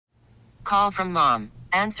Call from mom.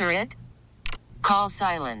 Answer it. Call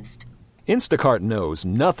silenced. Instacart knows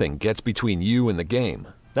nothing gets between you and the game.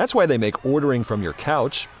 That's why they make ordering from your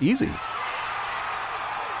couch easy.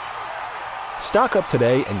 Stock up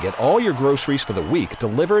today and get all your groceries for the week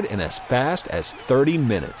delivered in as fast as 30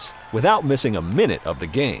 minutes without missing a minute of the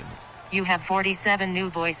game. You have 47 new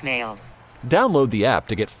voicemails. Download the app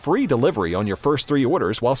to get free delivery on your first 3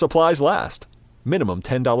 orders while supplies last. Minimum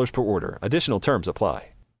 $10 per order. Additional terms apply.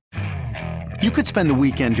 You could spend the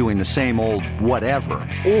weekend doing the same old whatever,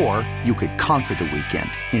 or you could conquer the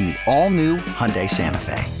weekend in the all-new Hyundai Santa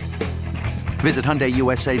Fe. Visit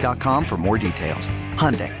HyundaiUSA.com for more details.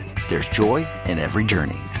 Hyundai, there's joy in every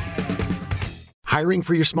journey. Hiring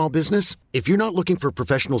for your small business? If you're not looking for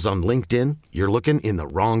professionals on LinkedIn, you're looking in the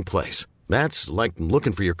wrong place. That's like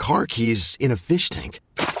looking for your car keys in a fish tank.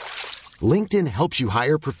 LinkedIn helps you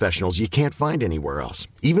hire professionals you can't find anywhere else,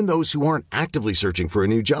 even those who aren't actively searching for a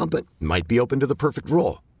new job but might be open to the perfect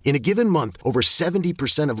role. In a given month, over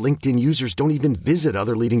 70% of LinkedIn users don't even visit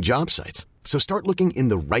other leading job sites. So start looking in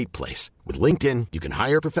the right place. With LinkedIn, you can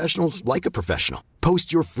hire professionals like a professional.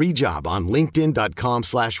 Post your free job on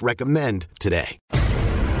linkedin.com/recommend today.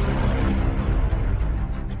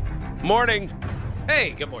 Morning.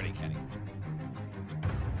 Hey, good morning, Kenny.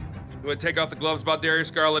 You want to take off the gloves about Darius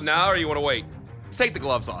Garland now, or you want to wait? Let's take the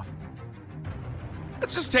gloves off.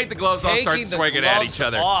 Let's just take the gloves off, start swinging at each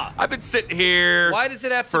other. I've been sitting here. Why does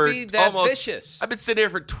it have to be that vicious? I've been sitting here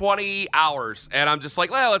for 20 hours, and I'm just like,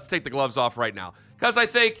 well, let's take the gloves off right now. Because I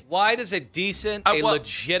think... Why does a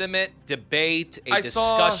legitimate debate,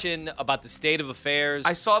 discussion about the state of affairs...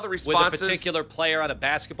 I saw the responses. With a particular player on a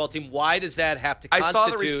basketball team, why does that have to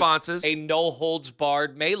constitute a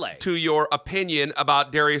no-holds-barred melee? To your opinion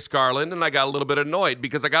about Darius Garland, and I got a little bit annoyed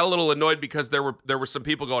because there were some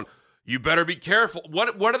people going, you better be careful.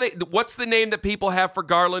 What are they? What's the name that people have for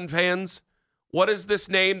Garland fans? What is this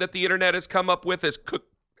name that the internet has come up with as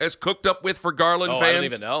cooked up with for Garland fans? I don't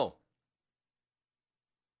even know.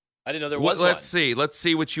 I didn't know there was one. Let's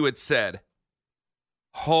see what you had said.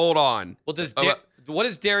 Hold on. Well, what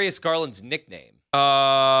is Darius Garland's nickname?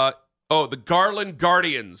 The Garland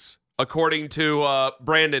Guardians, according to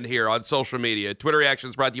Brandon here on social media. Twitter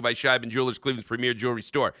reactions brought to you by Scheib and Jewelers, Cleveland's premier jewelry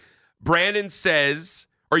store. Brandon says,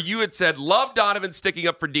 or you had said, love Donovan sticking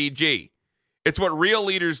up for DG. It's what real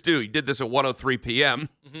leaders do. You did this at 1:03 p.m.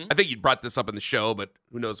 Mm-hmm. I think you brought this up in the show, but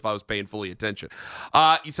who knows if I was paying fully attention.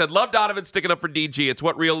 You said, love Donovan sticking up for DG. It's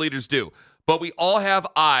what real leaders do. But we all have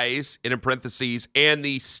eyes, in parentheses, and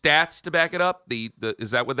the stats to back it up.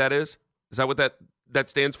 Is that what that is? Is that what that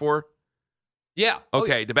stands for? Yeah.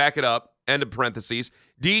 Okay, to back it up, end of parentheses.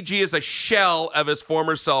 DG is a shell of his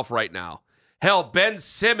former self right now. Hell, Ben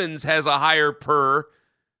Simmons has a higher PER.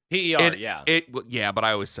 PER, yeah, but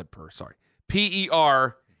I always said PER, sorry.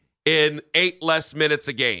 PER in 8 less minutes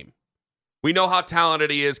a game. We know how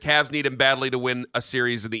talented he is. Cavs need him badly to win a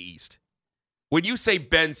series in the East. When you say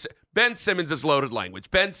Ben Simmons is loaded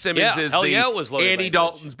language. Ben Simmons is Andy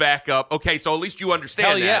Dalton's backup. Okay, so at least you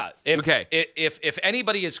understand that. If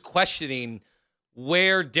anybody is questioning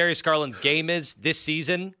where Darius Garland's game is this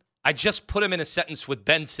season, I just put him in a sentence with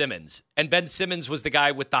Ben Simmons, and Ben Simmons was the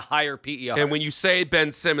guy with the higher PER. And when you say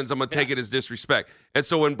Ben Simmons, I'm going to take it as disrespect. And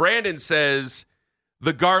so when Brandon says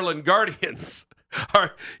the Garland Guardians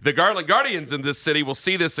in this city will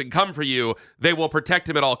see this and come for you, they will protect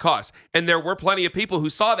him at all costs. And there were plenty of people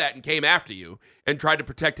who saw that and came after you and tried to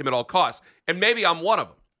protect him at all costs. And maybe I'm one of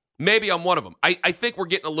them. I think we're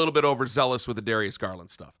getting a little bit overzealous with the Darius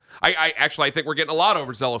Garland stuff. I think we're getting a lot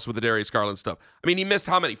overzealous with the Darius Garland stuff. I mean, he missed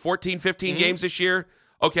how many? 14, 15 games this year?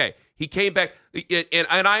 Okay, he came back, and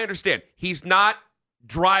I understand. He's not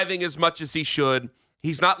driving as much as he should.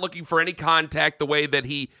 He's not looking for any contact the way that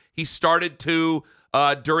he started to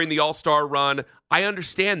during the All-Star run. I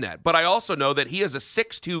understand that. But I also know that he is a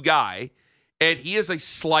 6'2 guy, and he is a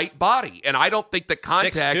slight body. And I don't think the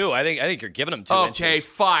contact... 6'2"? I think you're giving him 2 inches. Okay,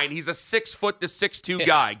 fine. He's a 6 foot to 6'2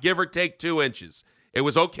 guy, give or take 2 inches. It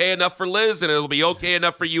was okay enough for Liz, and it'll be okay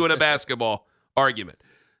enough for you in a basketball argument.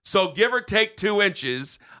 So give or take 2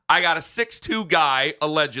 inches, I got a 6'2 guy,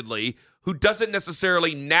 allegedly, who doesn't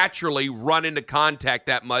necessarily naturally run into contact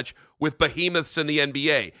that much with behemoths in the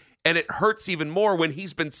NBA. And it hurts even more when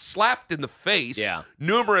he's been slapped in the face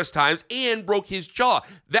numerous times and broke his jaw.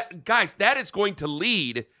 That is going to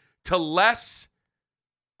lead to less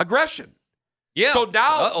aggression. Yeah. So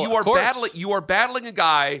now you are battling a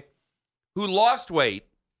guy who lost weight.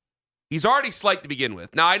 He's already slight to begin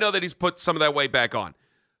with. Now I know that he's put some of that weight back on,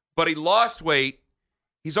 but he lost weight.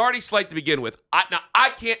 He's already slight to begin with.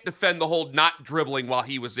 I can't defend the whole not dribbling while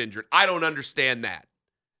he was injured. I don't understand that.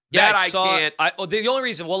 Yeah, I can't. The only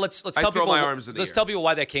reason, well, let's tell throw people. my arms in the Let's air. tell people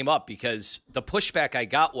why that came up, because the pushback I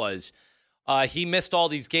got was he missed all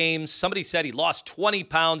these games. Somebody said he lost 20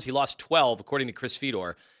 pounds. He lost 12, according to Chris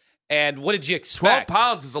Fedor. And what did you expect? 12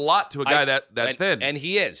 pounds is a lot to a guy that thin. And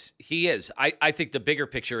he is. He is. I think the bigger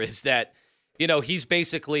picture is that, he's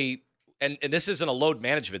basically, and this isn't a load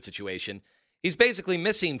management situation, he's basically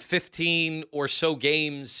missing 15 or so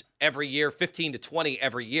games every year, 15 to 20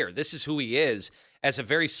 every year. This is who he is as a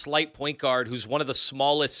very slight point guard who's one of the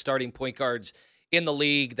smallest starting point guards in the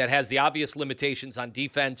league that has the obvious limitations on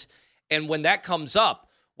defense. And when that comes up,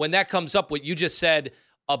 what you just said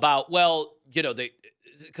about, well,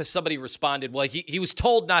 because somebody responded, well, he was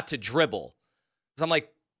told not to dribble. So I'm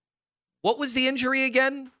like, what was the injury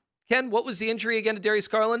again, Ken? What was the injury again to Darius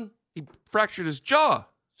Garland? He fractured his jaw.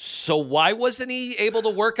 So why wasn't he able to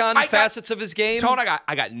work on facets of his game? Tone,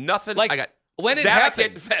 I got nothing. When it that happened, I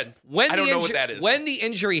can't defend. I don't know what that is. When the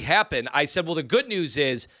injury happened, I said, well, the good news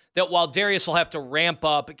is that while Darius will have to ramp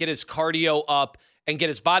up, get his cardio up, and get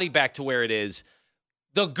his body back to where it is,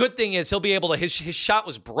 the good thing is he'll be able to, his shot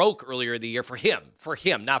was broke earlier in the year for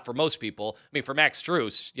him, not for most people. I mean, for Max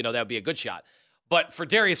Strus, that would be a good shot. But for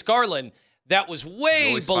Darius Garland, that was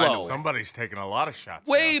way below. Somebody's taking a lot of shots.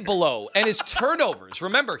 Way below. And his turnovers,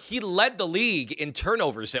 remember, he led the league in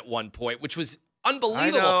turnovers at one point, which was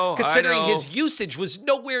unbelievable, considering his usage was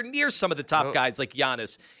nowhere near some of the top guys like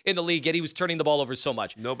Giannis in the league, yet he was turning the ball over so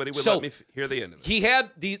much. Nobody would let me hear the end of it. He had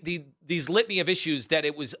these litany of issues that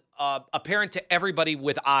it was apparent to everybody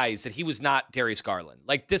with eyes that he was not Darius Garland.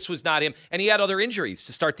 Like, this was not him. And he had other injuries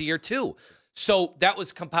to start the year, too. So that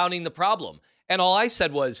was compounding the problem. And all I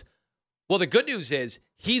said was, well, the good news is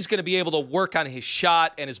he's going to be able to work on his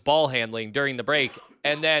shot and his ball handling during the break.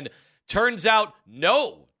 And then turns out,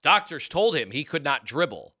 no. Doctors told him he could not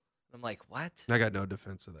dribble. I'm like, what? I got no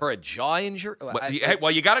defense of that. For a jaw injury? Well,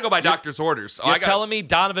 you got to go by doctor's orders. You're telling me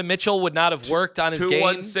Donovan Mitchell would not have worked on his game?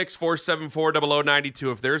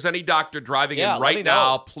 216-474-0092. If there's any doctor driving in right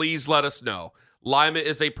now, please let us know. Lima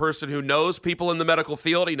is a person who knows people in the medical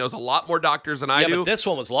field. He knows a lot more doctors than I do. But this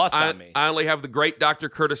one was lost on me. I only have the great Dr.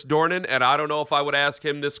 Curtis Dornan, and I don't know if I would ask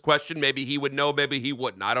him this question. Maybe he would know, maybe he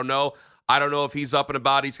wouldn't. I don't know. I don't know if he's up and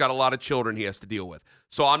about. He's got a lot of children he has to deal with.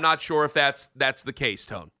 So I'm not sure if that's the case,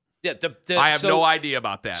 Tone. Yeah, I have no idea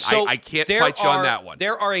about that. So I can't fight you on that one.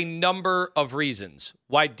 There are a number of reasons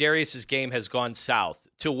why Darius's game has gone south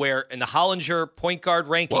to where in the Hollinger point guard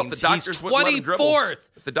rankings, he's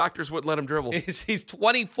 24th. If the doctors wouldn't let him dribble. He's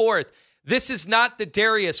 24th. This is not the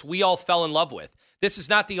Darius we all fell in love with. This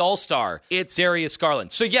is not the all-star. It's Darius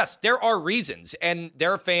Garland. So, yes, there are reasons, and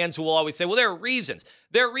there are fans who will always say, well, there are reasons.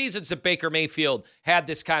 There are reasons that Baker Mayfield had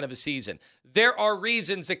this kind of a season. There are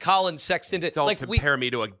reasons that Colin Sexton did. Don't compare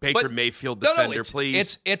me to a Baker Mayfield defender,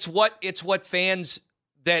 please. It's what fans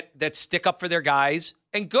that stick up for their guys,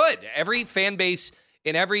 and good. Every fan base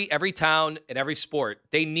in every town, in every sport,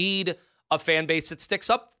 they need a fan base that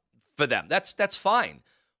sticks up for them. That's fine.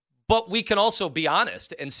 But we can also be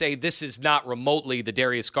honest and say this is not remotely the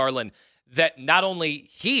Darius Garland that not only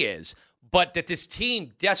he is, but that this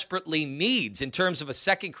team desperately needs in terms of a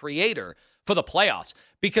second creator for the playoffs.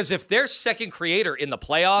 Because if their second creator in the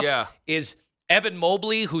playoffs is Evan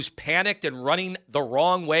Mobley, who's panicked and running the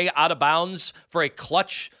wrong way out of bounds for a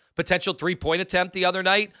clutch potential three-point attempt the other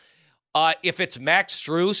night, if it's Max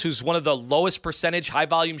Strus, who's one of the lowest percentage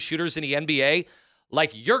high-volume shooters in the NBA,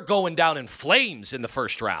 like, you're going down in flames in the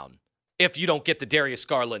first round if you don't get the Darius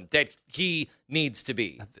Garland that he needs to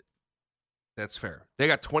be. That's fair. They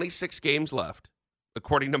got 26 games left,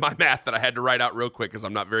 according to my math that I had to write out real quick because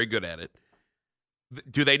I'm not very good at it.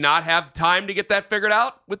 Do they not have time to get that figured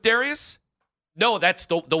out with Darius? No, that's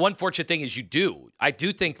the one fortunate thing is you do. I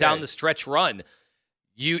do think down the stretch run,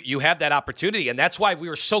 you have that opportunity, and that's why we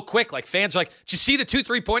were so quick. Like, fans are like, did you see the 2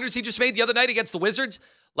 3-pointers he just made the other night against the Wizards?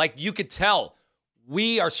 Like, you could tell.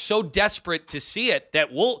 We are so desperate to see it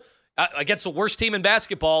that we'll against the worst team in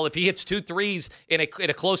basketball, if he hits 2 threes in a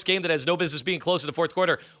close game that has no business being close in the fourth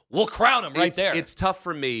quarter, we'll crown him there. It's tough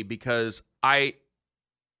for me because I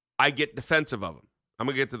get defensive of him. I'm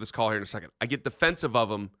going to get to this call here in a second. I get defensive of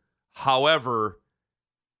him. However,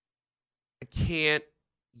 I can't.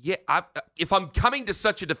 Yeah, if I'm coming to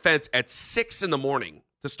such a defense at 6 a.m.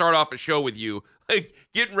 to start off a show with you, like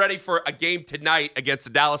getting ready for a game tonight against the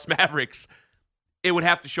Dallas Mavericks, it would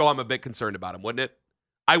have to show I'm a bit concerned about him, wouldn't it?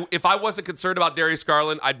 If I wasn't concerned about Darius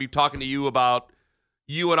Garland, I'd be talking to you about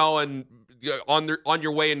you and Owen on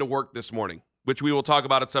your way into work this morning, which we will talk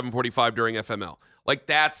about at 7:45 during FML. Like,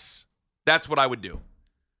 that's what I would do.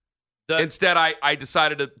 Instead, I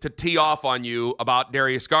decided to tee off on you about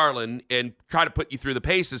Darius Garland and try to put you through the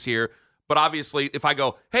paces here. But obviously, if I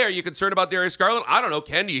go, hey, are you concerned about Darius Garland? I don't know,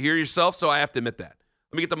 Ken. Do you hear yourself? So I have to admit that.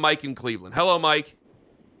 Let me get to Mike in Cleveland. Hello, Mike.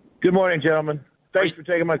 Good morning, gentlemen. Thanks for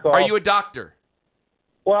taking my call. Are you a doctor?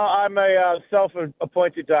 Well, I'm a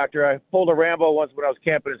self-appointed doctor. I pulled a Rambo once when I was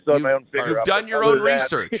camping and sewed my own finger You've up. done your own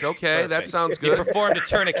research. Okay, that sounds You good. performed a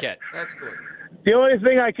tourniquet. Excellent. The only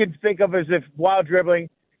thing I can think of is if while dribbling,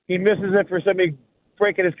 he misses it for somebody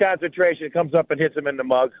breaking his concentration, it comes up and hits him in the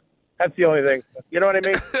mug. That's the only thing. You know what I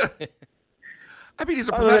mean? I mean, he's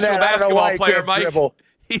a Other than professional that, I don't know why basketball he player, can't Mike. dribble.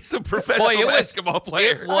 He's a professional basketball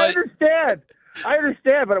player. I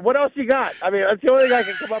understand, but what else you got? I mean, that's the only thing I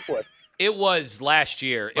can come up with. It was last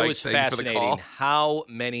year. It Mike, was thank you for the fascinating call. how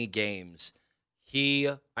many games he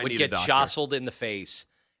would need a get doctor. jostled in the face,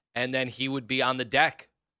 and then he would be on the deck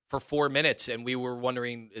for 4 minutes, and we were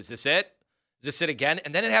wondering, is this it? Is this it again?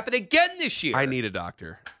 And then it happened again this year. I need a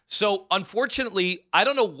doctor. So, unfortunately, I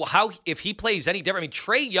don't know if he plays any different. I mean,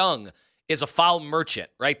 Trae Young is a foul merchant,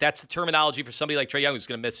 right? That's the terminology for somebody like Trae Young who's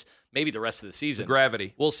going to miss maybe the rest of the season.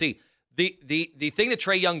 Gravity. We'll see. The thing that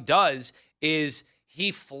Trae Young does is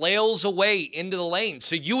he flails away into the lane.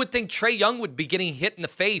 So you would think Trae Young would be getting hit in the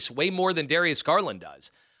face way more than Darius Garland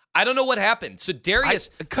does. I don't know what happened. So Darius,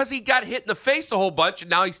 because he got hit in the face a whole bunch, and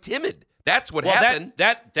now he's timid. That's what happened.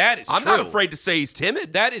 That is true. I'm not afraid to say he's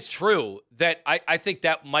timid. That is true. That I think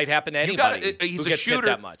that might happen to anybody He's who a gets shooter. hit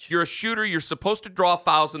that much. You're a shooter. You're supposed to draw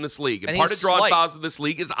fouls in this league. And And part of he's drawing slight. fouls in this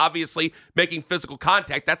league is obviously making physical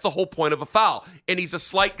contact. That's the whole point of a foul. And he's a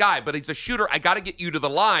slight guy, but he's a shooter. I got to get you to the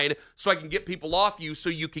line so I can get people off you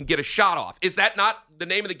so you can get a shot off. Is that not the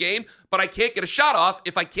name of the game? But I can't get a shot off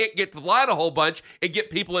if I can't get to the line a whole bunch and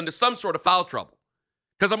get people into some sort of foul trouble.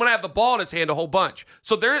 Because I'm going to have the ball in his hand a whole bunch.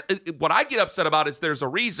 So what I get upset about is there's a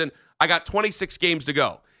reason I got 26 games to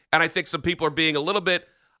go. And I think some people are being a little bit,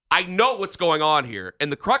 I know what's going on here.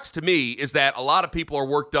 And the crux to me is that a lot of people are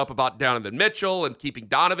worked up about Donovan Mitchell and keeping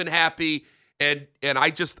Donovan happy. And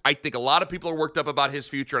I think a lot of people are worked up about his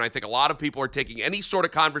future. And I think a lot of people are taking any sort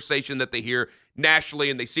of conversation that they hear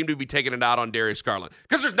nationally, and they seem to be taking it out on Darius Garland.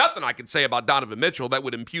 Because there's nothing I can say about Donovan Mitchell that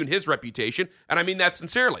would impugn his reputation. And I mean that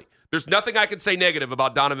sincerely. There's nothing I can say negative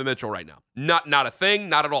about Donovan Mitchell right now. Not a thing,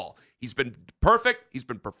 not at all. He's been perfect. He's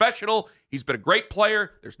been professional. He's been a great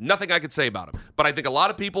player. There's nothing I can say about him. But I think a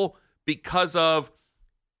lot of people, because of,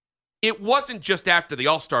 it wasn't just after the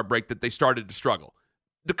All-Star break that they started to struggle.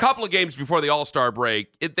 The couple of games before the All-Star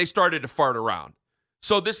break, they started to fart around.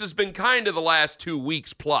 So this has been kind of the last 2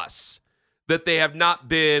 weeks plus that they have not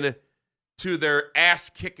been to their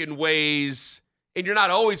ass-kicking ways. And you're not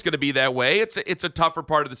always going to be that way. It's a tougher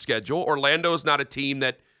part of the schedule. Orlando's not a team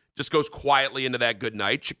that just goes quietly into that good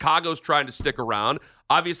night. Chicago's trying to stick around.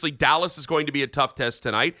 Obviously, Dallas is going to be a tough test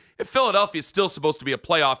tonight. And Philadelphia is still supposed to be a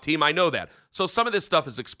playoff team. I know that. So some of this stuff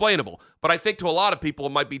is explainable. But I think to a lot of people,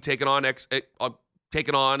 it might be taking on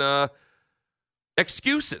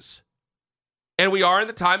excuses. And we are in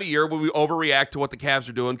the time of year where we overreact to what the Cavs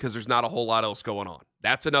are doing because there's not a whole lot else going on.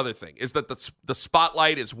 That's another thing, is that the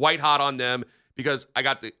spotlight is white hot on them. Because I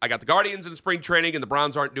got the Guardians in spring training, and the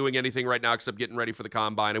Browns aren't doing anything right now except getting ready for the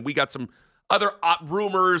combine. And we got some other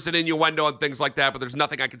rumors and innuendo and things like that, but there's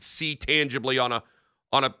nothing I could see tangibly on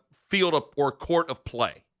a field or court of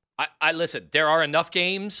play. I listen, there are enough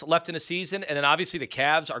games left in the season, and then obviously the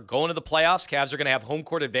Cavs are going to the playoffs. Cavs are going to have home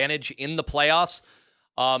court advantage in the playoffs.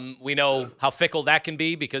 We know how fickle that can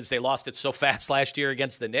be because they lost it so fast last year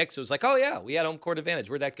against the Knicks. It was like, oh yeah, we had home court advantage.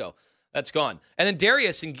 Where'd that go? That's gone. And then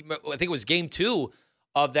Darius, I think it was game 2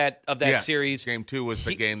 of that series. Game 2 was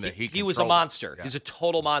the game that he was a monster. Yeah. He's a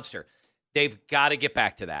total monster. They've got to get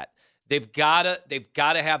back to that. They've got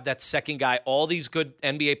to have that second guy. All these good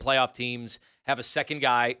NBA playoff teams have a second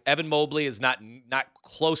guy. Evan Mobley is not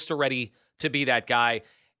close to ready to be that guy.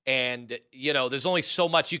 And, there's only so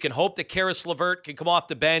much. You can hope that Karis LeVert can come off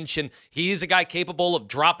the bench, and he is a guy capable of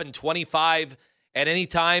dropping 25 at any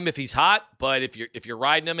time if he's hot, but if you're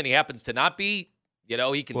riding him and he happens to not be,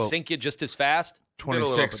 he can sink you just as fast.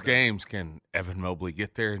 26 games. Can Evan Mobley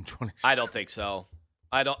get there in 26? I don't think so.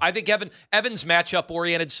 I think Evan's matchup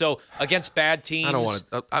oriented, so against bad teams. I don't want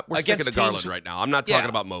to. We're sticking to Garland right now. I'm not talking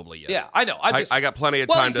about Mobley yet. Yeah, I know. I got plenty of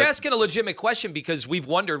time. Well, he's asking a legitimate question because we've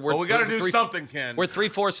wondered. We got to do something, Ken. We're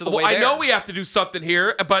 3/4 of the way there. I know we have to do something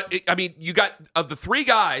here, but you got of the 4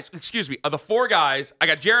 guys, I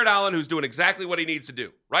got Jared Allen, who's doing exactly what he needs to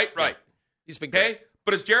do. Right. Yeah. He's been good.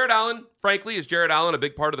 But is Jared Allen a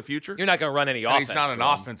big part of the future? You're not going to run any offense. He's not an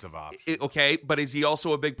offensive option. Okay, but is he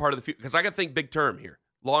also a big part of the future? Because I got to think big term here.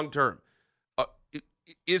 Long term,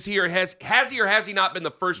 is he or has he not been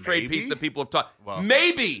the first trade piece that people have talked? Well,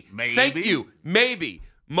 maybe. Thank you. Maybe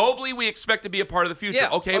Mobley we expect to be a part of the future. Yeah.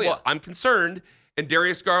 Okay. I'm concerned, and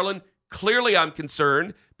Darius Garland Clearly, I'm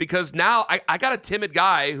concerned because now I got a timid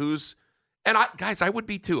guy who's, and I would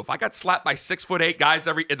be too. If I got slapped by 6'8" guys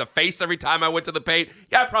in the face every time I went to the paint,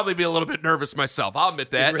 I'd probably be a little bit nervous myself. I'll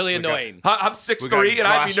admit that. It's really annoying. I'm 6'3" and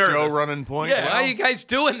I'd be nervous. Joe running point. Yeah. Why are you guys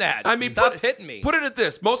doing that? I mean, stop hitting me. Put it at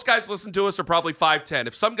this: most guys listen to us are probably 5'10".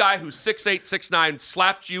 If some guy who's 6'8", 6'9"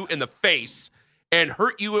 slapped you in the face and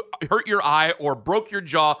hurt your eye or broke your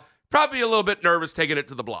jaw, probably a little bit nervous taking it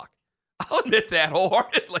to the block. I'll admit that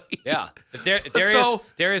wholeheartedly. Yeah. If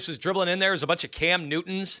Darius was dribbling in there as a bunch of Cam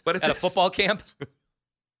Newtons at a football camp.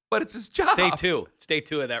 But it's his job. Stay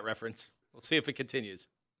two of that reference. We'll see if it continues.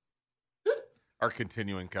 Our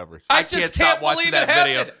continuing coverage. I just can't believe it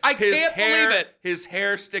happened. I can't believe it. His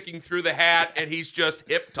hair sticking through the hat, and he's just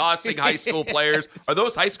hip-tossing high school players. Are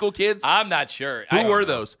those high school kids? I'm not sure. Who were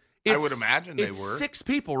those? I would imagine they were. 6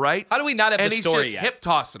 people, right? How do we not have the story he's yet? just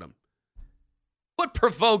hip-tossing them. What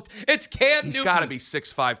provoked? It's Cam Newton. He's got to be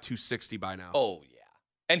 6'5", 260 by now. Oh, yeah.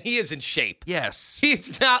 And he is in shape. Yes.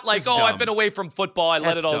 He's not like, dumb. I've been away from football. I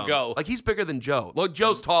let it all dumb. go. Like, he's bigger than Joe. Well,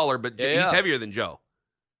 Joe's taller, but Yeah. he's heavier than Joe.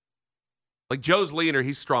 Like, Joe's leaner.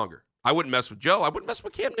 He's stronger. I wouldn't mess with Joe. I wouldn't mess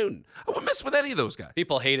with Cam Newton. I wouldn't mess with any of those guys.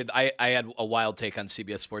 People hated. I had a wild take on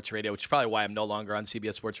CBS Sports Radio, which is probably why I'm no longer on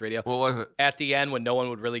CBS Sports Radio. What was it? At the end, when no one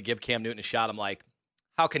would really give Cam Newton a shot, I'm like,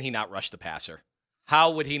 how can he not rush the passer?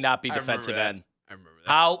 How would he not be defensive end? I remember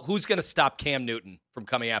that. Who's going to stop Cam Newton from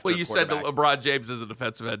coming after Well, a you said that quarterback? LeBron James is a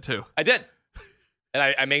defensive end, too. I did.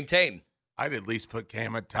 And I maintain. I'd at least put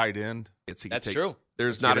Cam at tight end. That's true.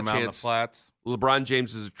 There's Get not a him out in the chance. flats. LeBron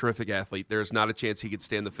James is a terrific athlete. There's not a chance he could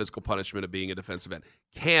stand the physical punishment of being a defensive end.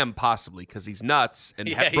 Cam, possibly, because he's nuts and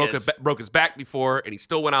broke his back before, and he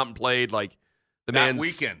still went out and played. Like the That man's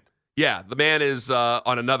weekend. Yeah, the man is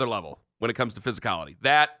on another level when it comes to physicality.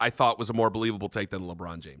 That, I thought, was a more believable take than the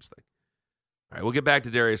LeBron James thing. All right, we'll get back to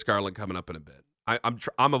Darius Garland coming up in a bit.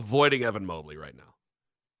 I'm avoiding Evan Mobley right now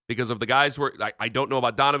because of the guys who I don't know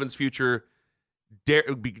about Donovan's future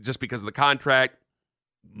just because of the contract.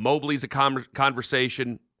 Mobley's a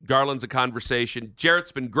conversation. Garland's a conversation.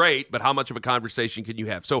 Jarrett's been great, but how much of a conversation can you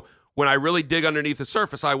have? So when I really dig underneath the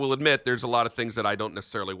surface, I will admit there's a lot of things that I don't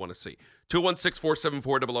necessarily want to see.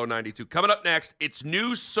 216-474-0092. Coming up next, it's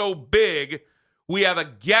news so big, we have a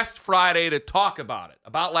guest Friday to talk about it,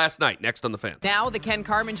 about last night, next on The Fan. Now, the Ken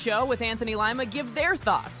Carman Show with Anthony Lima give their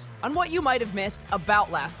thoughts on what you might have missed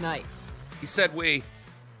about last night. He said we.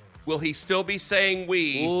 Will he still be saying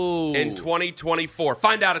we Ooh. in 2024?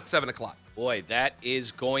 Find out at 7 o'clock. Boy, that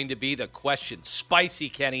is going to be the question. Spicy,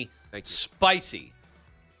 Kenny. Thank you. Spicy.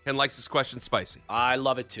 Ken likes this question spicy. I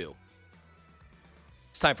love it, too.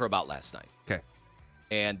 It's time for About Last Night. Okay.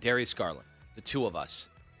 And Darius Garland, the two of us,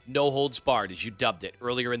 no holds barred, as you dubbed it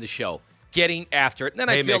earlier in the show, getting after it. And then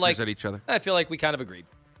I feel like at each other. I feel like we kind of agreed.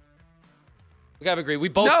 We kind of agreed. We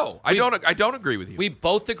both. No, I don't agree with you. We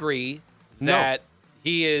both agree that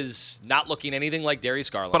he is not looking anything like Darius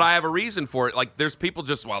Garland. But I have a reason for it. Like, there's people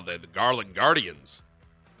just, they're the Garland Guardians.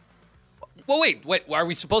 Well, wait. Are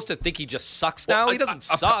we supposed to think he just sucks now? He doesn't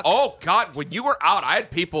suck. Oh, God. When you were out, I had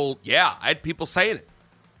people saying it.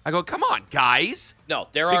 I go, come on, guys. No,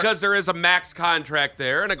 because there is a max contract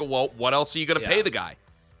there. And I go, well, what else are you going to pay the guy?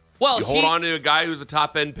 Well, you hold on to a guy who's a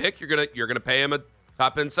top-end pick, you're gonna pay him a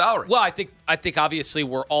top-end salary. Well, I think obviously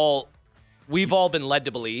we've all been led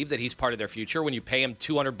to believe that he's part of their future when you pay him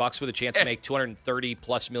 $200 with a chance to make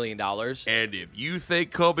 $230+ million. And if you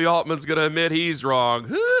think Kobe Altman's going to admit he's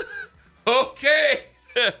wrong, okay,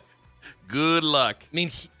 good luck. I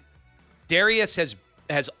mean, Darius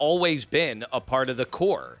has always been a part of the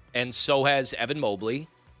core, and so has Evan Mobley.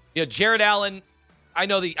 You know, Jared Allen, I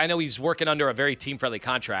know he's working under a very team-friendly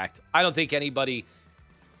contract. I don't think anybody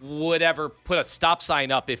would ever put a stop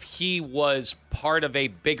sign up if he was part of a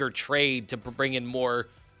bigger trade to bring in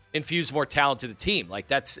infuse more talent to the team. Like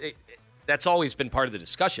that's always been part of the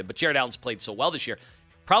discussion. But Jared Allen's played so well this year,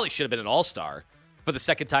 probably should have been an all-star for the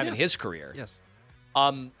second time in his career. Yes.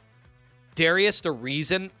 Darius, the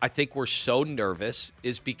reason I think we're so nervous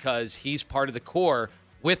is because he's part of the core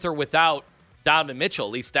with or without Donovan Mitchell.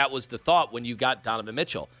 At least that was the thought when you got Donovan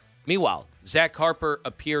Mitchell. Meanwhile, Zach Harper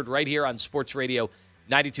appeared right here on Sports Radio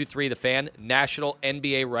 92.3 The Fan, national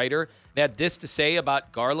NBA writer, and had this to say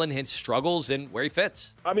about Garland, his struggles, and where he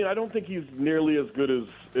fits. I mean, I don't think he's nearly as good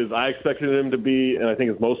as I expected him to be, and I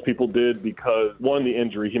think as most people did, because, one, the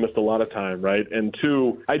injury, he missed a lot of time, right? And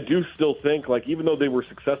two, I do still think, like, even though they were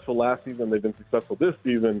successful last season, they've been successful this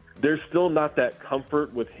season, there's still not that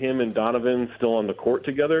comfort with him and Donovan still on the court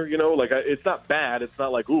together, you know? Like, it's not bad. It's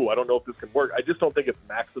not like, ooh, I don't know if this can work. I just don't think it's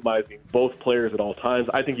maximizing both players at all times.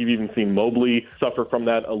 I think you've even seen Mobley suffer from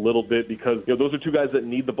from that a little bit because those are two guys that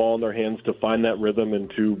need the ball in their hands to find that rhythm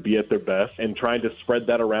and to be at their best. And trying to spread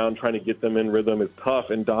that around, trying to get them in rhythm is tough.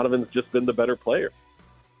 And Donovan's just been the better player.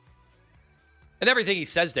 And everything he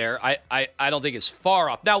says there, I don't think is far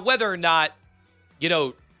off. Now, whether or not,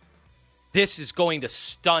 this is going to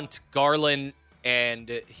stunt Garland and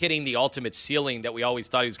hitting the ultimate ceiling that we always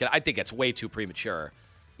thought he was going to, I think that's way too premature.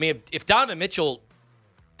 I mean, if Donovan Mitchell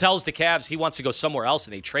tells the Cavs he wants to go somewhere else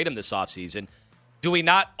and they trade him this offseason, do we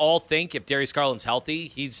not all think if Darius Garland's healthy,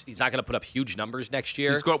 he's not going to put up huge numbers next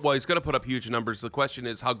year? He's going to put up huge numbers. The question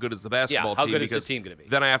is, how good is the basketball team? How good is the team going to be?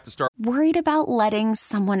 Then I have to start. Worried about letting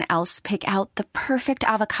someone else pick out the perfect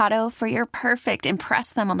avocado for your perfect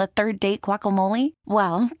impress them on the third date guacamole?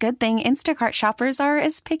 Well, good thing Instacart shoppers are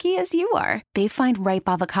as picky as you are. They find ripe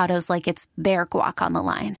avocados like it's their guac on the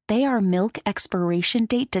line. They are milk expiration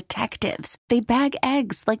date detectives. They bag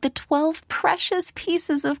eggs like the 12 precious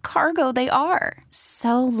pieces of cargo they are.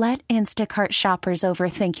 So let Instacart shoppers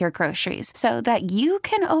overthink your groceries so that you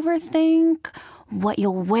can overthink what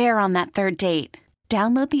you'll wear on that third date.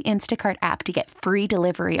 Download the Instacart app to get free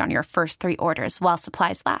delivery on your first 3 orders while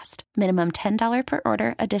supplies last. Minimum $10 per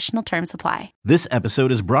order. Additional terms apply. This episode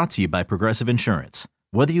is brought to you by Progressive Insurance.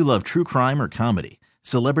 Whether you love true crime or comedy,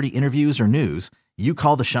 celebrity interviews or news, you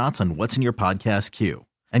call the shots on what's in your podcast queue.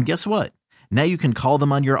 And guess what? Now you can call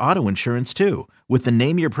them on your auto insurance too with the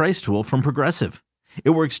Name Your Price tool from Progressive.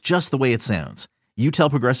 It works just the way it sounds. You tell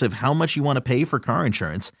Progressive how much you want to pay for car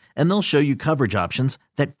insurance, and they'll show you coverage options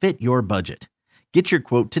that fit your budget. Get your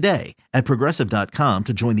quote today at Progressive.com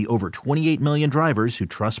to join the over 28 million drivers who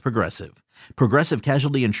trust Progressive. Progressive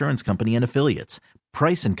Casualty Insurance Company and Affiliates.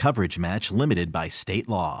 Price and coverage match limited by state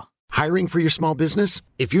law. Hiring for your small business?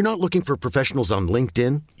 If you're not looking for professionals on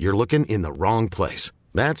LinkedIn, you're looking in the wrong place.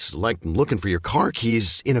 That's like looking for your car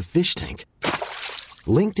keys in a fish tank.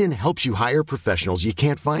 LinkedIn helps you hire professionals you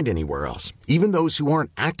can't find anywhere else, even those who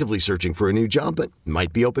aren't actively searching for a new job but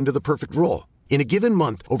might be open to the perfect role. In a given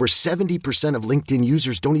month, over 70% of LinkedIn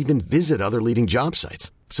users don't even visit other leading job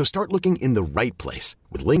sites. So start looking in the right place.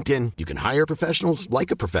 With LinkedIn, you can hire professionals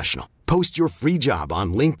like a professional. Post your free job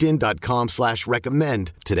on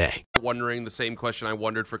linkedin.com/recommend today. Wondering the same question I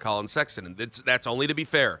wondered for Colin Sexton, and that's only to be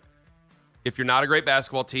fair. If you're not a great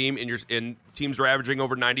basketball team and teams are averaging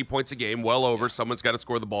over 90 points a game, well over, someone's got to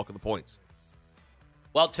score the bulk of the points.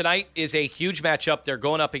 Well, tonight is a huge matchup. They're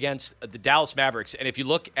going up against the Dallas Mavericks. And if you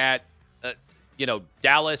look at,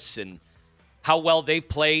 Dallas and how well they've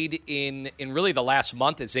played in really the last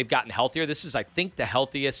month as they've gotten healthier, this is, I think, the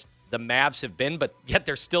healthiest the Mavs have been, but yet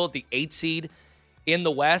they're still at the 8th seed in the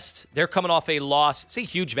West. They're coming off a loss. It's a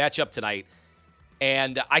huge matchup tonight.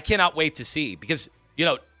 And I cannot wait to see because,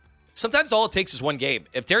 sometimes all it takes is one game.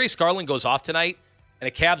 If Darius Garland goes off tonight and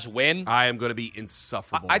the Cavs win, I am going to be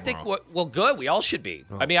insufferable. I think, good. We all should be.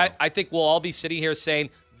 I think we'll all be sitting here saying,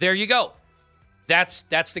 there you go.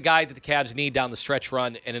 That's the guy that the Cavs need down the stretch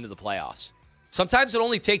run and into the playoffs. Sometimes it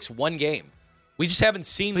only takes one game. We just haven't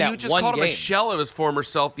seen that one game. You just called him a shell of his former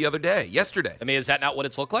self yesterday. I mean, is that not what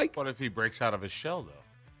it's looked like? What if he breaks out of his shell, though?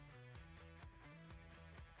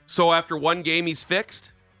 So after one game, he's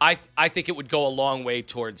fixed? I think it would go a long way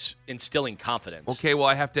towards instilling confidence. Okay, well,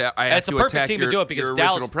 I have to it's a perfect team to do it because your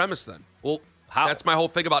Dallas, original premise then. Well, how? That's my whole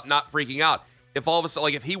thing about not freaking out. If all of a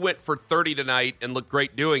sudden, if he went for 30 tonight and looked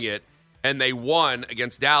great doing it, and they won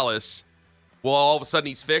against Dallas, well, all of a sudden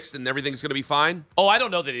he's fixed and everything's going to be fine? Oh, I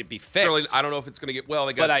don't know that it'd be fixed. Certainly, I don't know if it's going to get,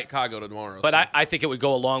 they got Chicago tomorrow. But so. I think it would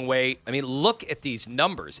go a long way. I mean, look at these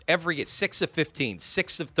numbers. Every 6 of 15,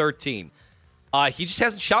 6 of 13. He just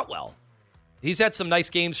hasn't shot well. He's had some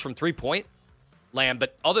nice games from three-point land,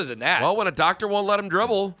 but other than that... Well, when a doctor won't let him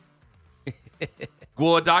dribble,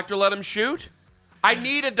 will a doctor let him shoot? I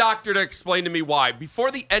need a doctor to explain to me why.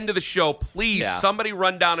 Before the end of the show, please, somebody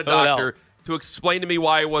run down a doctor to explain to me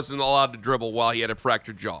why he wasn't allowed to dribble while he had a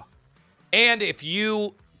fractured jaw. And if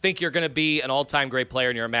you think you're going to be an all-time great player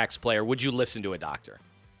and you're a max player, would you listen to a doctor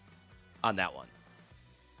on that one?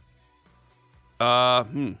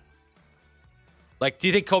 Like, do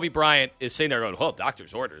you think Kobe Bryant is sitting there going, well,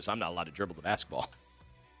 doctor's orders, I'm not allowed to dribble the basketball?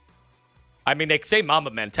 I mean, they say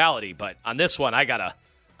Mamba mentality, but on this one, I gotta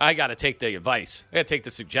take the advice. I gotta take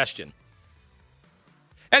the suggestion.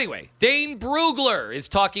 Anyway, Dane Brugler is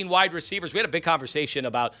talking wide receivers. We had a big conversation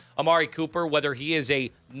about Amari Cooper, whether he is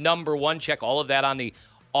a number one. Check all of that on the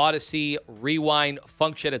Odyssey Rewind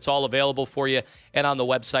function. It's all available for you and on the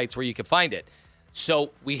websites where you can find it.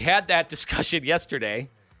 So we had that discussion yesterday,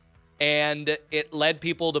 and it led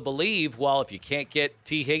people to believe, well, if you can't get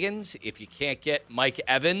T. Higgins, if you can't get Mike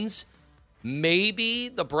Evans, maybe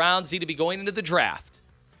the Browns need to be going into the draft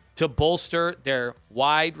to bolster their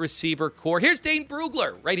wide receiver core. Here's Dane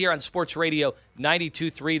Brugler right here on Sports Radio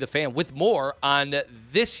 92.3 The Fan with more on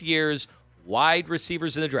this year's wide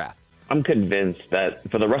receivers in the draft. I'm convinced that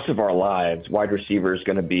for the rest of our lives, wide receiver is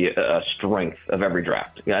going to be a strength of every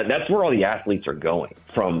draft. That's where all the athletes are going,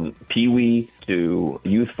 from peewee to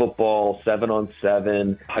youth football,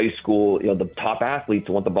 7-on-7, high school. The top athletes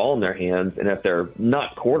want the ball in their hands, and if they're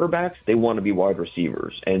not quarterbacks, they want to be wide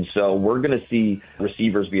receivers. And so we're going to see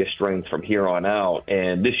receivers be a strength from here on out.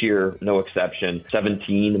 And this year, no exception,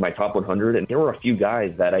 17 in my top 100. And there were a few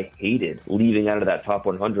guys that I hated leaving out of that top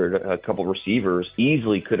 100. A couple receivers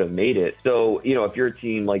easily could have made it. So, if you're a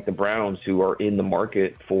team like the Browns who are in the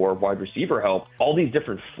market for wide receiver help, all these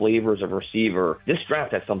different flavors of receiver, this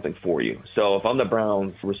draft has something for you. So if I'm the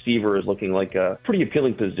Browns, receiver is looking like a pretty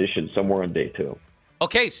appealing position somewhere on day 2.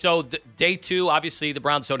 Okay, so day 2, obviously the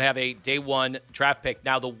Browns don't have a day 1 draft pick.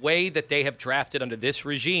 Now, the way that they have drafted under this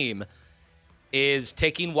regime is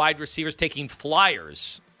taking wide receivers, taking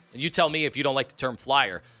flyers. And you tell me if you don't like the term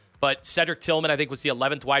flyer. But Cedric Tillman, I think, was the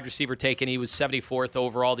 11th wide receiver taken. He was 74th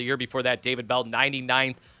overall. The year before that, David Bell,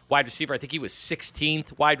 99th wide receiver. I think he was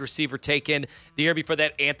 16th wide receiver taken. The year before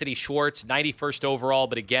that, Anthony Schwartz, 91st overall,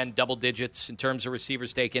 but again, double digits in terms of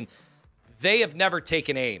receivers taken. They have never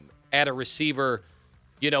taken aim at a receiver,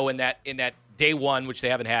 in that day 1, which they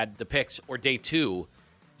haven't had the picks, or day 2.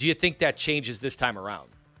 Do you think that changes this time around?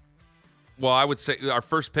 Well, I would say our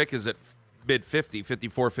first pick is at mid 50,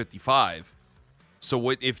 54, 55.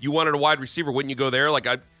 So if you wanted a wide receiver, wouldn't you go there?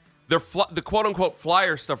 The quote-unquote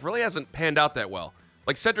flyer stuff really hasn't panned out that well.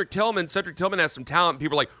 Like Cedric Tillman has some talent.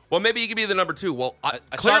 People are like, well, maybe he could be the number 2. Well, I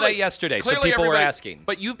saw that yesterday, so people were asking.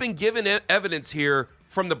 But you've been given evidence here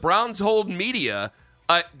from the Browns-hold media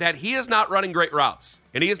that he is not running great routes,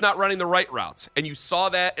 and he is not running the right routes. And you saw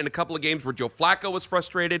that in a couple of games where Joe Flacco was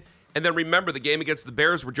frustrated. And then remember the game against the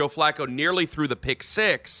Bears where Joe Flacco nearly threw the pick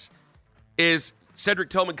 6 is Cedric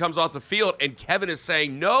Tillman comes off the field, and Kevin is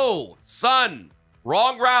saying, no, son,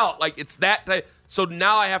 wrong route. Like, it's that type. So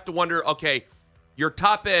now I have to wonder, okay, your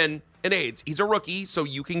top end, and AIDS, he's a rookie, so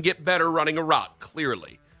you can get better running a route,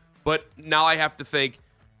 clearly. But now I have to think,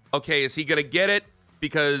 okay, is he going to get it?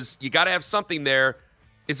 Because you got to have something there.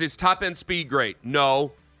 Is his top end speed great?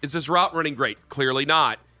 No. Is his route running great? Clearly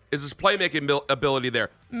not. Is his playmaking ability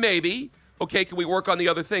there? Maybe. Okay, can we work on the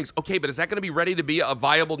other things? Okay, but is that going to be ready to be a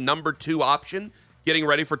viable number 2 option getting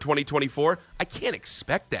ready for 2024? I can't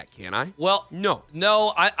expect that, can I? Well, no,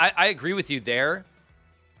 I agree with you there.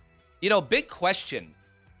 Big question.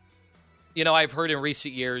 I've heard in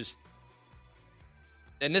recent years,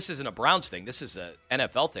 and this isn't a Browns thing, this is an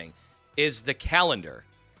NFL thing, is the calendar.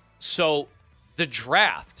 So the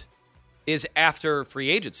draft is after free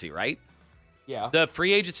agency, right? Yeah. The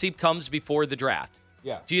free agency comes before the draft.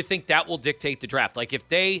 Yeah. Do you think that will dictate the draft? Like, if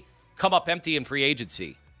they come up empty in free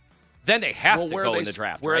agency, then they have to go in the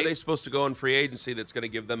draft, Where right? are they supposed to go in free agency that's going to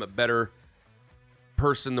give them a better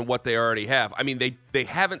person than what they already have? I mean, they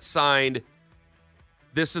haven't signed.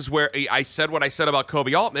 This is where I said what I said about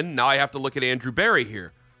Kobe Altman. Now I have to look at Andrew Berry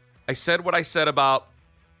here. I said what I said about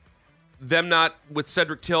them not with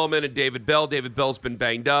Cedric Tillman and David Bell. David Bell's been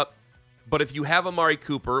banged up. But if you have Amari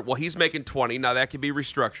Cooper, well, he's making 20. Now that can be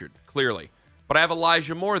restructured, clearly. But I have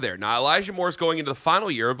Elijah Moore there. Now, Elijah Moore is going into the final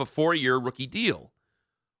year of a 4-year rookie deal.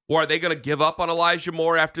 Or are they going to give up on Elijah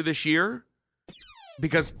Moore after this year?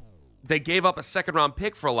 Because they gave up a second-round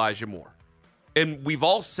pick for Elijah Moore. And we've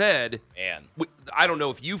all said, I don't know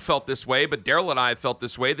if you felt this way, but Daryl and I have felt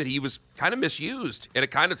this way, that he was kind of misused. And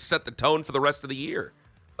it kind of set the tone for the rest of the year.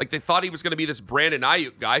 Like, they thought he was going to be this Brandon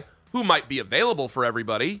Ayuk guy who might be available for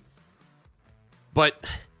everybody. But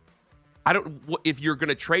if you're going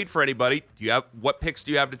to trade for anybody, what picks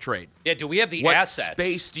do you have to trade? Yeah, do we have the what assets? What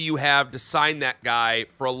space do you have to sign that guy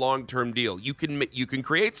for a long-term deal? You can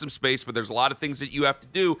create some space, but there's a lot of things that you have to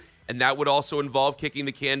do, and that would also involve kicking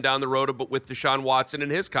the can down the road but with Deshaun Watson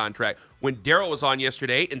and his contract. When Daryl was on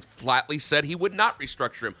yesterday and flatly said he would not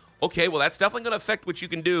restructure him. Okay, well, that's definitely going to affect what you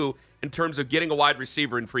can do in terms of getting a wide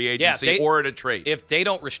receiver in free agency or in a trade. If they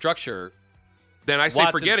don't restructure, then I say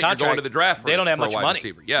Watson's forget it. Contract, you're going to the draft. They don't have much money.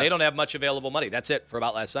 Receiver. Yes. They don't have much available money. That's it for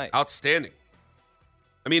about last night. Outstanding.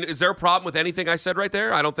 I mean, is there a problem with anything I said right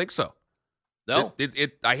there? I don't think so. No.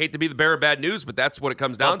 I hate to be the bearer of bad news, but that's what it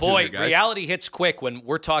comes down to. Boy, here, guys. Reality hits quick when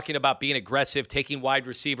we're talking about being aggressive, taking wide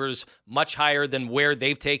receivers much higher than where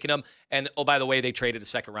they've taken them. And, oh, by the way, they traded a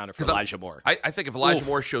second rounder for Elijah Moore. I think if Elijah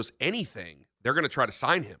Moore shows anything, they're going to try to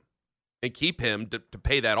sign him and keep him to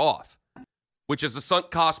pay that off, which is a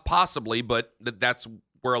sunk cost possibly, but that's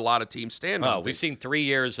where a lot of teams stand. Oh, we've seen 3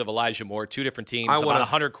 years of Elijah Moore, 2 different teams, about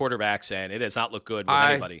 100 quarterbacks, and it has not looked good with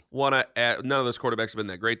anybody. None of those quarterbacks have been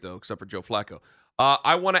that great, though, except for Joe Flacco.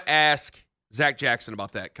 I want to ask Zach Jackson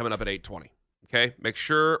about that coming up at 8:20. Okay?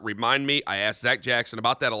 Remind me, I asked Zach Jackson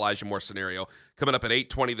about that Elijah Moore scenario coming up at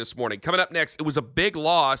 8:20 this morning. Coming up next, it was a big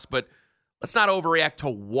loss, but let's not overreact to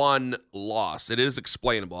one loss. It is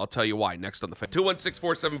explainable. I'll tell you why next on the Fan.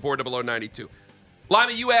 216-474-0092.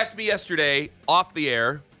 Lima, you asked me yesterday off the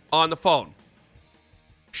air on the phone,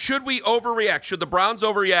 should we overreact? Should the Browns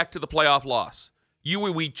overreact to the playoff loss?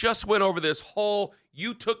 We just went over this whole,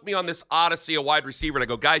 you took me on this odyssey of wide receiver, and I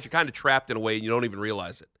go, guys, you're kind of trapped in a way and you don't even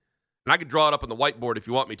realize it. And I could draw it up on the whiteboard if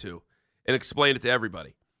you want me to and explain it to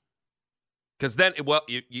everybody. Because then,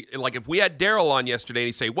 like if we had Daryl on yesterday and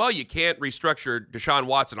he'd say, well, you can't restructure Deshaun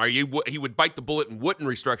Watson. He would bite the bullet and wouldn't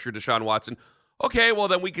restructure Deshaun Watson. Okay, well,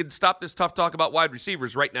 then we could stop this tough talk about wide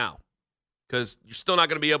receivers right now. Because you're still not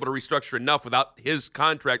going to be able to restructure enough without his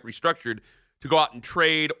contract restructured to go out and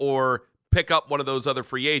trade or pick up one of those other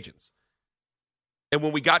free agents. And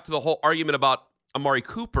when we got to the whole argument about Amari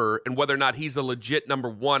Cooper and whether or not he's a legit number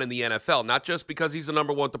one in the NFL, not just because he's the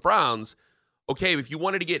number one with the Browns, okay, if you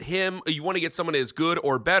wanted to get him, you want to get someone as good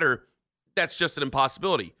or better, that's just an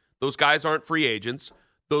impossibility. Those guys aren't free agents.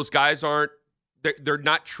 Those guys aren't, they're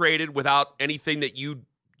not traded without anything that you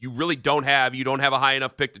really don't have. You don't have a high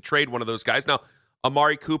enough pick to trade one of those guys. Now,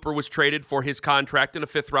 Amari Cooper was traded for his contract and a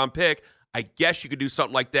 5th-round pick. I guess you could do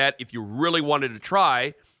something like that if you really wanted to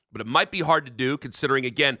try, but it might be hard to do considering,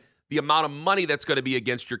 again, the amount of money that's going to be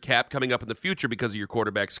against your cap coming up in the future because of your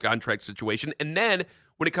quarterback's contract situation. And then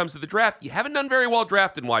when it comes to the draft, you haven't done very well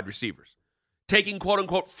drafting wide receivers, taking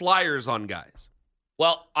quote-unquote flyers on guys.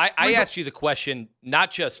 Well, I asked you the question, not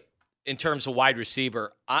just in terms of wide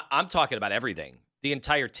receiver. I'm talking about everything, the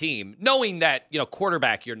entire team, knowing that,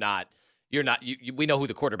 quarterback, we know who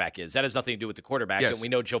the quarterback is. That has nothing to do with the quarterback. Yes. And we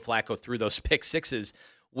know Joe Flacco threw those pick sixes,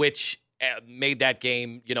 which made that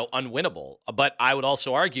game, unwinnable. But I would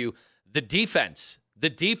also argue the defense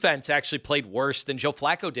actually played worse than Joe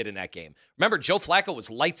Flacco did in that game. Remember, Joe Flacco was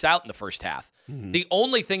lights out in the first half. Mm-hmm. The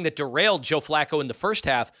only thing that derailed Joe Flacco in the first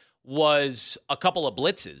half was a couple of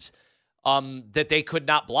blitzes that they could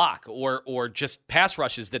not block or just pass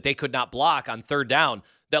rushes that they could not block on third down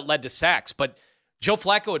that led to sacks. But Joe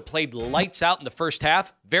Flacco had played lights out in the first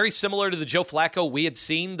half, very similar to the Joe Flacco we had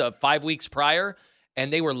seen the 5 weeks prior,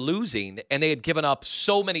 and they were losing, and they had given up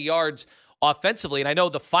so many yards offensively. And I know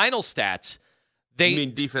the final stats, You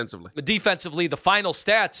mean defensively? Defensively, the final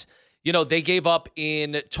stats, they gave up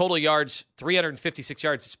in total yards 356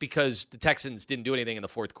 yards. It's because the Texans didn't do anything in the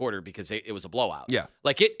fourth quarter because it was a blowout. Yeah.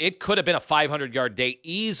 Like it could have been a 500-yard day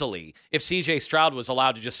easily if C.J. Stroud was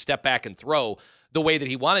allowed to just step back and throw the way that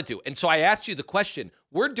he wanted to. And so I asked you the question,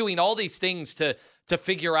 we're doing all these things to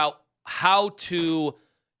figure out how to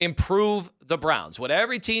improve the Browns. What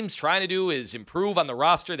every team's trying to do is improve on the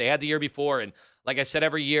roster they had the year before. And like I said,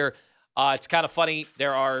 every year, it's kind of funny.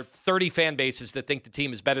 There are 30 fan bases that think the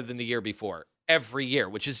team is better than the year before every year,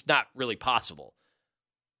 which is not really possible.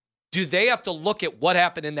 Do they have to look at what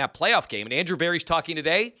happened in that playoff game? And Andrew Berry's talking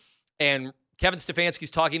today, and Kevin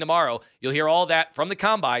Stefanski's talking tomorrow. You'll hear all that from the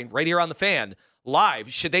Combine right here on the Fan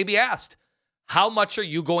live. Should they be asked, how much are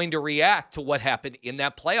you going to react to what happened in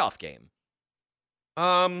that playoff game?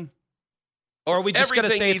 Or are we just going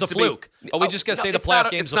to say it's a fluke? Are we just going to say the playoff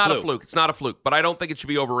game's a fluke? It's not a fluke. It's not a fluke, but I don't think it should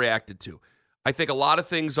be overreacted to. I think a lot of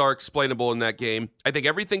things are explainable in that game. I think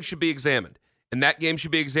everything should be examined, and that game should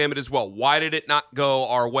be examined as well. Why did it not go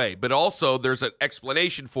our way? But also, there's an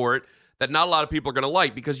explanation for it that not a lot of people are going to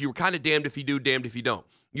like because you were kind of damned if you do, damned if you don't.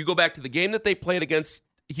 You go back to the game that they played against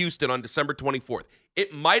Houston on December 24th.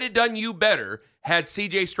 It might have done you better had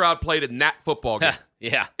C.J. Stroud played in that football game.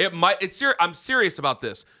 Yeah. I'm serious about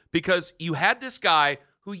this because you had this guy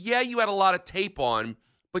who, you had a lot of tape on,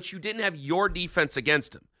 but you didn't have your defense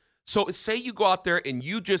against him. So say you go out there and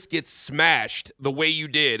you just get smashed the way you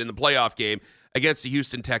did in the playoff game against the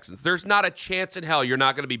Houston Texans. There's not a chance in hell you're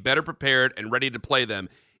not going to be better prepared and ready to play them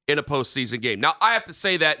in a postseason game. Now, I have to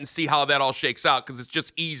say that and see how that all shakes out because it's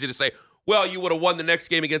just easy to say, well, you would have won the next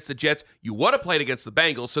game against the Jets. You would have played against the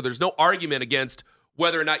Bengals, so there's no argument against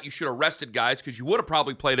whether or not you should have rested guys because you would have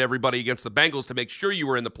probably played everybody against the Bengals to make sure you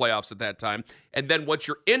were in the playoffs at that time. And then once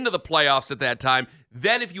you're into the playoffs at that time,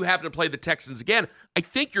 then if you happen to play the Texans again, I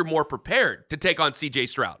think you're more prepared to take on C.J.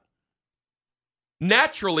 Stroud.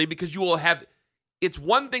 Naturally, because you will have – it's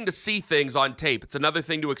one thing to see things on tape. It's another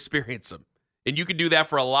thing to experience them. And you can do that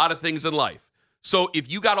for a lot of things in life. So if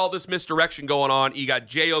you got all this misdirection going on, you got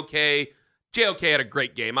JOK. JOK had a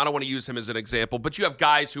great game. I don't want to use him as an example, but you have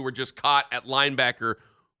guys who were just caught at linebacker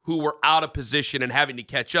who were out of position and having to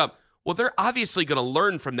catch up. Well, they're obviously going to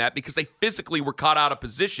learn from that because they physically were caught out of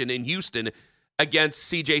position in Houston against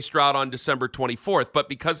C.J. Stroud on December 24th. But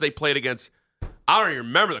because they played against, I don't even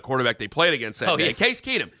remember the quarterback they played against that day, Case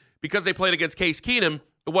Keenum. Because they played against Case Keenum,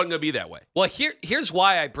 it wasn't going to be that way. Well, here's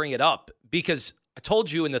why I bring it up. Because I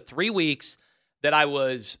told you in the 3 weeks that I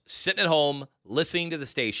was sitting at home listening to the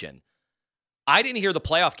station, I didn't hear the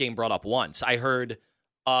playoff game brought up once. I heard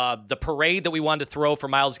the parade that we wanted to throw for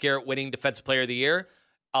Myles Garrett winning Defensive Player of the Year.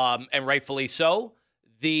 And rightfully so.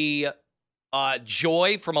 The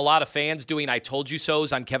joy from a lot of fans doing I told you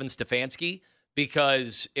so's on Kevin Stefanski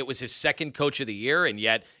because it was his second coach of the year, and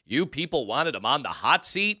yet you people wanted him on the hot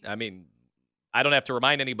seat. I mean, I don't have to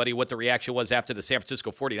remind anybody what the reaction was after the San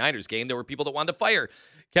Francisco 49ers game. There were people that wanted to fire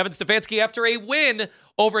Kevin Stefanski after a win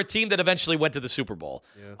over a team that eventually went to the Super Bowl.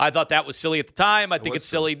 Yeah. I thought that was silly at the time. I think it's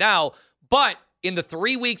silly now. But in the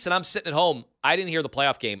 3 weeks that I'm sitting at home, I didn't hear the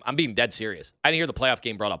playoff game. I'm being dead serious. I didn't hear the playoff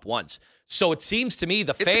game brought up once. So it seems to me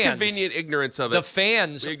the fans... It's a convenient ignorance of it. The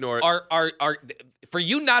fans are for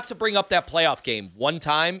you not to bring up that playoff game one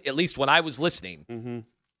time, at least when I was listening,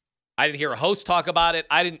 I didn't hear a host talk about it.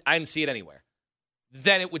 I didn't see it anywhere.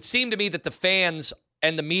 Then it would seem to me that the fans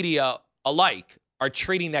and the media alike are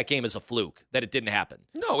treating that game as a fluke, that it didn't happen.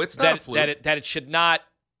 No, it's not a fluke. That it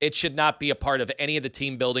should not be a part of any of the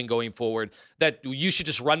team building going forward, that you should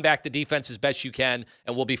just run back the defense as best you can,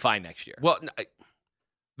 and we'll be fine next year. Well,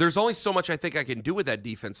 there's only so much I think I can do with that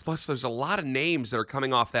defense. Plus, there's a lot of names that are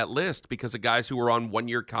coming off that list because of guys who were on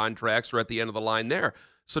one-year contracts or at the end of the line there.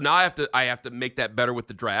 So now I have to make that better with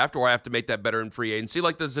the draft, or I have to make that better in free agency,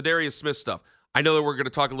 like the Darius Smith stuff. I know that we're going to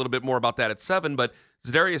talk a little bit more about that at 7, but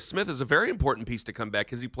Darius Smith is a very important piece to come back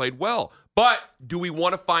because he played well. But do we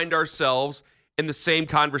want to find ourselves in the same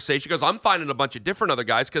conversation? Because I'm finding a bunch of different other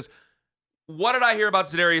guys. Because what did I hear about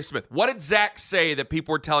Darius Smith? What did Zach say that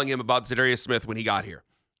people were telling him about Darius Smith when he got here?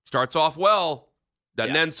 Starts off well,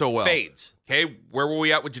 doesn't end so well. Fades. Okay, where were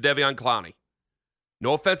we at with Jadeveon Clowney?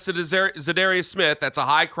 No offense to Zadarius Smith. That's a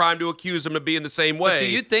high crime to accuse him of being the same way. But do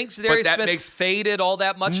you think Zadarius Smith faded all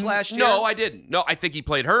that much last year? No, I didn't. No, I think he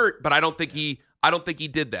played hurt, but I don't think he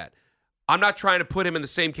did that. I'm not trying to put him in the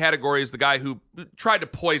same category as the guy who tried to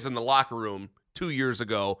poison the locker room 2 years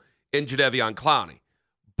ago in Jadeveon Clowney.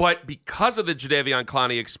 But because of the Jadeveon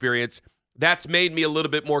Clowney experience, that's made me a little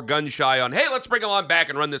bit more gun-shy on, hey, let's bring him on back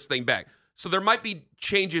and run this thing back. So there might be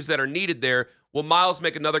changes that are needed there. Will Myles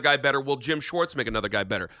make another guy better? Will Jim Schwartz make another guy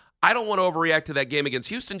better? I don't want to overreact to that game against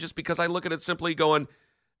Houston just because I look at it simply going,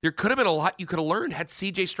 there could have been a lot you could have learned had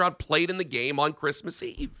C.J. Stroud played in the game on Christmas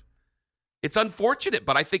Eve. It's unfortunate,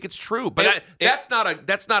 but I think it's true. But that's not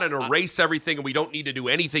an erase everything and we don't need to do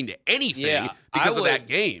anything to anything because of that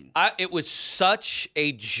game. It was such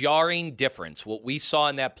a jarring difference, what we saw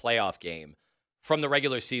in that playoff game from the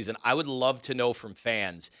regular season. I would love to know from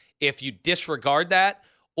fans if you disregard that,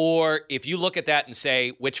 or if you look at that and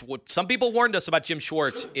say, which what some people warned us about Jim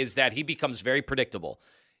Schwartz, is that he becomes very predictable.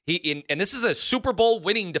 And this is a Super Bowl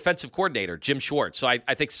winning defensive coordinator, Jim Schwartz. So I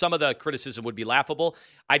think some of the criticism would be laughable.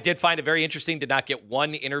 I did find it very interesting to not get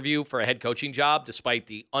one interview for a head coaching job, despite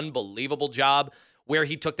the unbelievable job where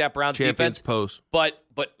he took that Browns Champions defense. Post. But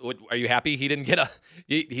are you happy he didn't get a?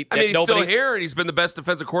 He's still here, and he's been the best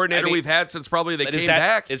defensive coordinator we've had since probably they came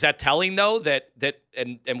back. Is that telling though that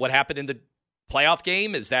what happened in the playoff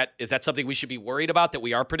game, is that something we should be worried about, that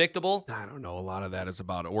we are predictable? I don't know. A lot of that is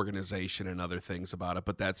about organization and other things about it,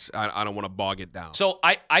 but I don't want to bog it down. So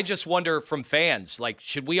I just wonder from fans, like,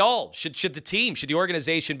 should the team, should the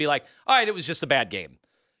organization be like, all right, it was just a bad game?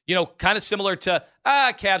 You know, kind of similar to,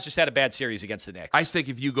 Cavs just had a bad series against the Knicks. I think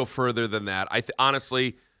if you go further than that,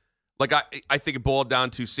 honestly, like I think it boiled down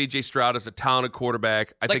to C.J. Stroud as a talented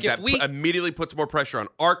quarterback. I think that immediately puts more pressure on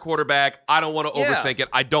our quarterback. I don't want to overthink it.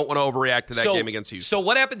 I don't want to overreact to that game against Houston. So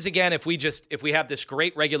what happens again if we have this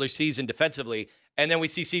great regular season defensively, and then we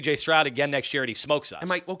see C.J. Stroud again next year and he smokes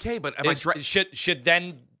us? Should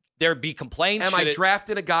then there be complaints? Am I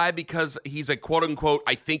drafting a guy because he's a quote unquote?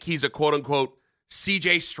 I think he's a quote unquote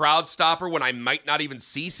C.J. Stroud stopper when I might not even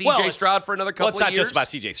see C.J. Stroud for another couple of years? Well, it's not just about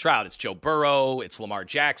C.J. Stroud. It's Joe Burrow. It's Lamar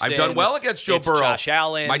Jackson. I've done well against Joe Burrow. Josh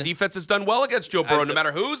Allen. My defense has done well against Joe Burrow, no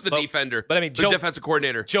matter who's the defender. But I mean, the defensive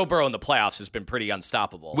coordinator. Joe Burrow in the playoffs has been pretty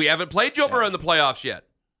unstoppable. We haven't played Joe Burrow in the playoffs yet.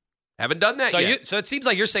 Haven't done that yet. So it seems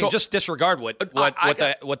like you're saying just disregard what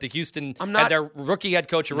the Houston and their rookie head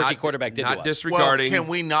coach and rookie quarterback did to us. Not disregarding. Well, can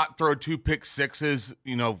we not throw 2 pick sixes,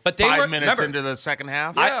 but 5 minutes into the second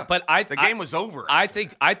half? Yeah. The game was over. I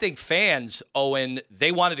think fans, Owen,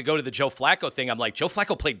 they wanted to go to the Joe Flacco thing. I'm like, Joe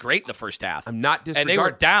Flacco played great in the first half. I'm not disregarding. And they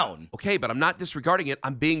were down. Okay, but I'm not disregarding it.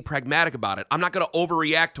 I'm being pragmatic about it. I'm not going to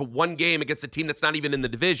overreact to one game against a team that's not even in the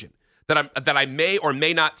division that I may or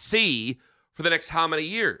may not see for the next how many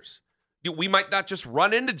years. We might not just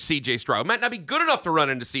run into C.J. Stroud. We might not be good enough to run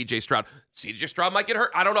into C.J. Stroud. C.J. Stroud might get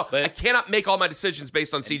hurt. I don't know. I cannot make all my decisions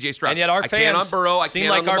based on C.J. Stroud. And yet our fans can't on Burrow. I seem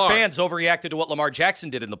can't like on Lamar. our fans overreacted to what Lamar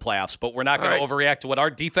Jackson did in the playoffs, but we're not going to overreact to what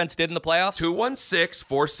our defense did in the playoffs.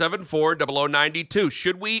 216-474-0092.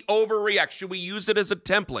 Should we overreact? Should we use it as a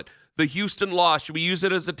template? The Houston loss, should we use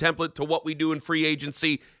it as a template to what we do in free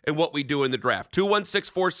agency and what we do in the draft?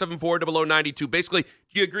 216-474-0092. Basically, do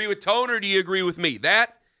you agree with Tone or do you agree with me?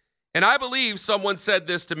 That, and I believe someone said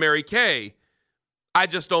this to Mary Kay. I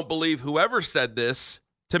just don't believe whoever said this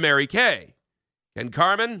to Mary Kay. Ken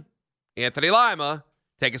Carmen, Anthony Lima,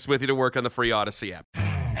 take us with you to work on the free Odyssey app.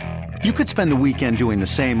 You could spend the weekend doing the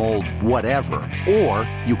same old whatever, or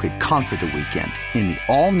you could conquer the weekend in the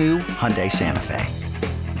all-new Hyundai Santa Fe.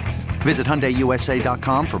 Visit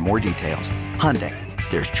HyundaiUSA.com for more details. Hyundai,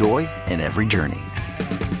 there's joy in every journey.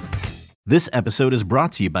 This episode is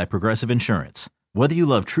brought to you by Progressive Insurance. Whether you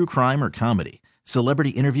love true crime or comedy, celebrity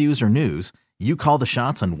interviews or news, you call the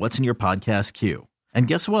shots on what's in your podcast queue. And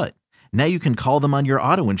guess what? Now you can call them on your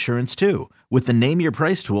auto insurance too with the Name Your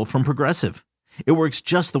Price tool from Progressive. It works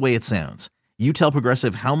just the way it sounds. You tell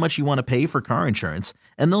Progressive how much you want to pay for car insurance,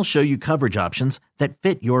 and they'll show you coverage options that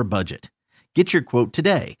fit your budget. Get your quote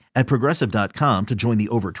today at Progressive.com to join the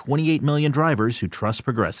over 28 million drivers who trust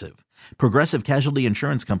Progressive. Progressive Casualty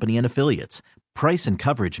Insurance Company and Affiliates. Price and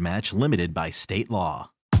coverage match limited by state law.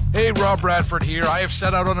 Hey, Rob Bradford here. I have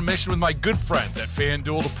set out on a mission with my good friends at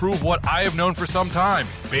FanDuel to prove what I have known for some time.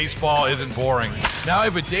 Baseball isn't boring. Now I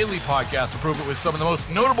have a daily podcast to prove it with some of the most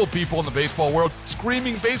notable people in the baseball world,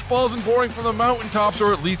 screaming baseball isn't boring from the mountaintops,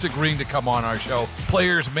 or at least agreeing to come on our show.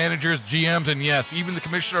 Players, managers, GMs, and yes, even the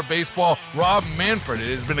commissioner of baseball, Rob Manfred.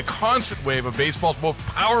 It has been a constant wave of baseball's most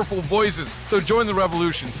powerful voices. So join the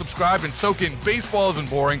revolution. Subscribe and soak in Baseball Isn't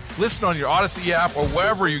Boring. Listen on your Odyssey app or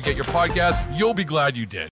wherever you get your podcasts. You'll be glad you did.